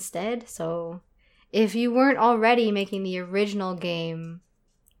instead. So if you weren't already making the original game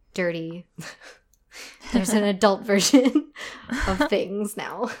dirty, there's an adult version of Things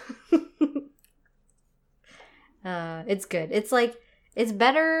now. It's good. It's like, it's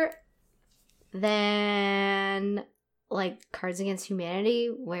better than like Cards Against Humanity,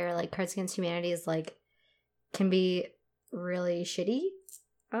 where like Cards Against Humanity is like, can be really shitty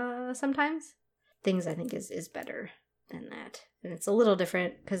sometimes. Things I think is better than that. And it's a little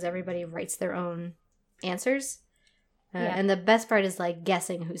different because everybody writes their own answers. And the best part is like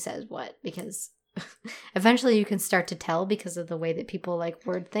guessing who says what, because eventually you can start to tell because of the way that people like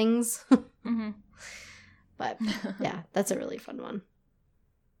word things. But yeah, that's a really fun one.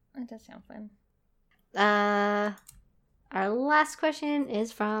 That does sound fun. Our last question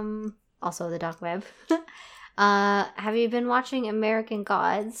is from also the dark web. Have you been watching American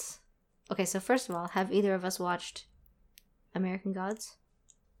Gods? Okay, so first of all, have either of us watched American Gods?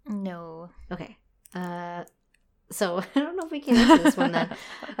 No. Okay. So I don't know if we can answer this one then.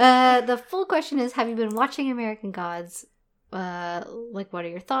 The full question is, have you been watching American Gods? Like, what are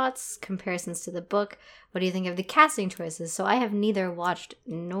your thoughts? Comparisons to the book? What do you think of the casting choices? So I have neither watched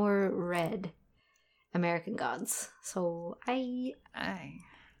nor read American Gods. So I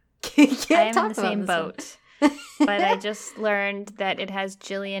can't I'm talk in the about same this boat. But I just learned that it has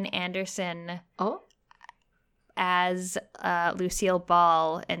Gillian Anderson as Lucille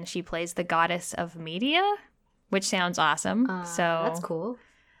Ball, and she plays the goddess of media, which sounds awesome. So that's cool.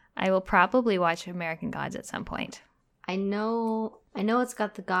 I will probably watch American Gods at some point. I know it's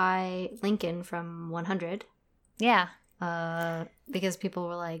got the guy Lincoln from 100. Yeah. Because people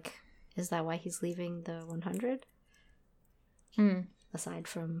were like, is that why he's leaving the 100? Aside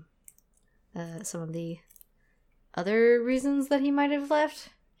from some of the other reasons that he might have left.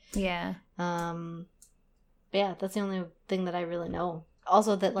 Yeah. Yeah, that's the only thing that I really know.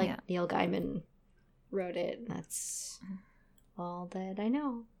 Also that like Neil Gaiman wrote it. That's all that I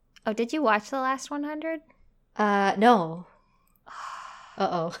know. Oh, did you watch the last 100? No.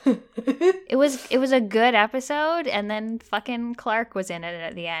 Uh-oh. It was a good episode, and then fucking Clark was in it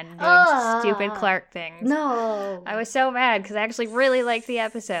at the end doing stupid Clark things. No. I was so mad because I actually really liked the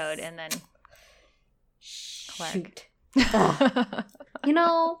episode, and then Clark. Shoot. You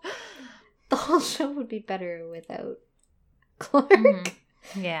know, the whole show would be better without Clark.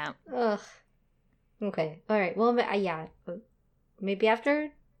 Yeah. Ugh. Okay. All right. Well, yeah. Maybe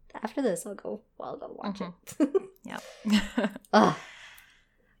after this, I'll go watch it. Yep. Ugh.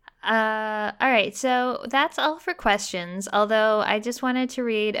 All right, so that's all for questions. Although I just wanted to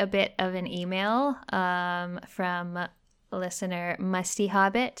read a bit of an email from listener Musty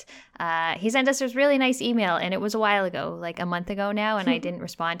Hobbit. He sent us this really nice email, and it was a while ago, like a month ago now, and I didn't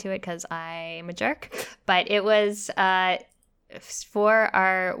respond to it because I'm a jerk. But it was for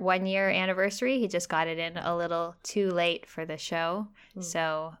our 1-year anniversary. He just got it in a little too late for the show.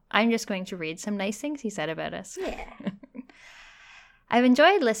 So I'm just going to read some nice things he said about us. Yeah. I've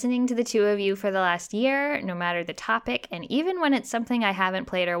enjoyed listening to the two of you for the last year, no matter the topic, and even when it's something I haven't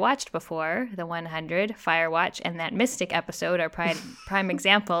played or watched before. The 100, Firewatch, and that Mystic episode are prime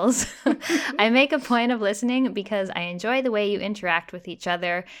examples. I make a point of listening because I enjoy the way you interact with each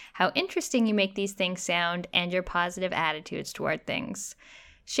other, how interesting you make these things sound, and your positive attitudes toward things.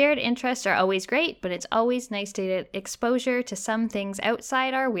 Shared interests are always great, but it's always nice to get exposure to some things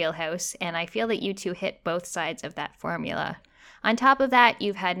outside our wheelhouse, and I feel that you two hit both sides of that formula. On top of that,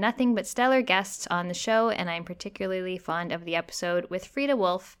 you've had nothing but stellar guests on the show, and I'm particularly fond of the episode with Frida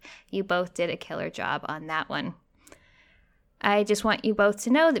Wolf. You both did a killer job on that one. I just want you both to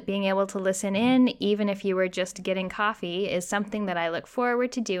know that being able to listen in, even if you were just getting coffee, is something that I look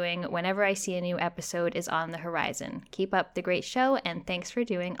forward to doing whenever I see a new episode is on the horizon. Keep up the great show, and thanks for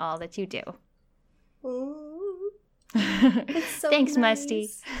doing all that you do. Ooh, it's so Thanks, nice.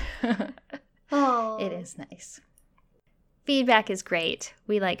 Musty. Oh, It is nice. Feedback is great.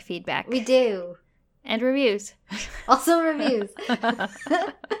 We like feedback. We do. And reviews. Also reviews.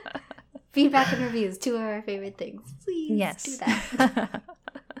 Feedback and reviews, two of our favorite things. Please Yes. do that.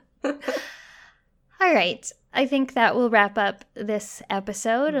 All right. I think that will wrap up this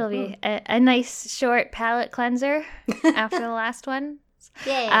episode. It'll be a nice short palate cleanser after the last one.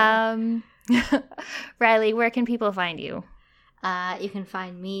 Yeah. Riley, where can people find you? You can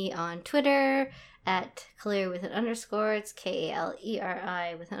find me on Twitter at Kaleri with an underscore. It's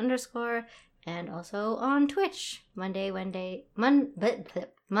Kaleri with an underscore. And also on Twitch. Monday,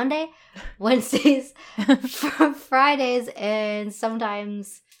 Wednesdays, Fridays, and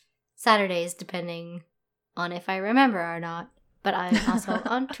sometimes Saturdays, depending on if I remember or not. But I'm also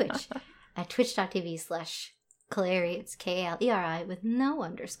on Twitch at twitch.tv/Kaleri. It's Kaleri with no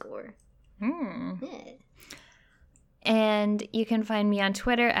underscore. Yeah. And you can find me on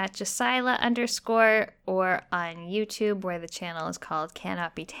Twitter at Jasila_ or on YouTube where the channel is called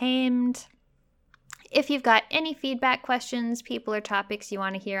Cannot Be Tamed. If you've got any feedback, questions, people, or topics you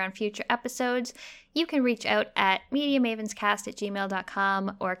want to hear on future episodes, you can reach out at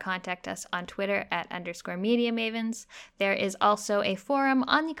MediaMavensCast@gmail.com or contact us on Twitter at _MediaMavens. There is also a forum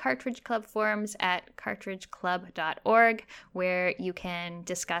on the Cartridge Club forums at cartridgeclub.org where you can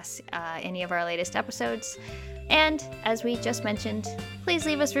discuss any of our latest episodes. And as we just mentioned, please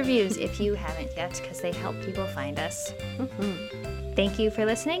leave us reviews if you haven't yet because they help people find us. Thank you for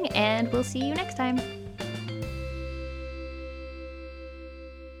listening, and we'll see you next time.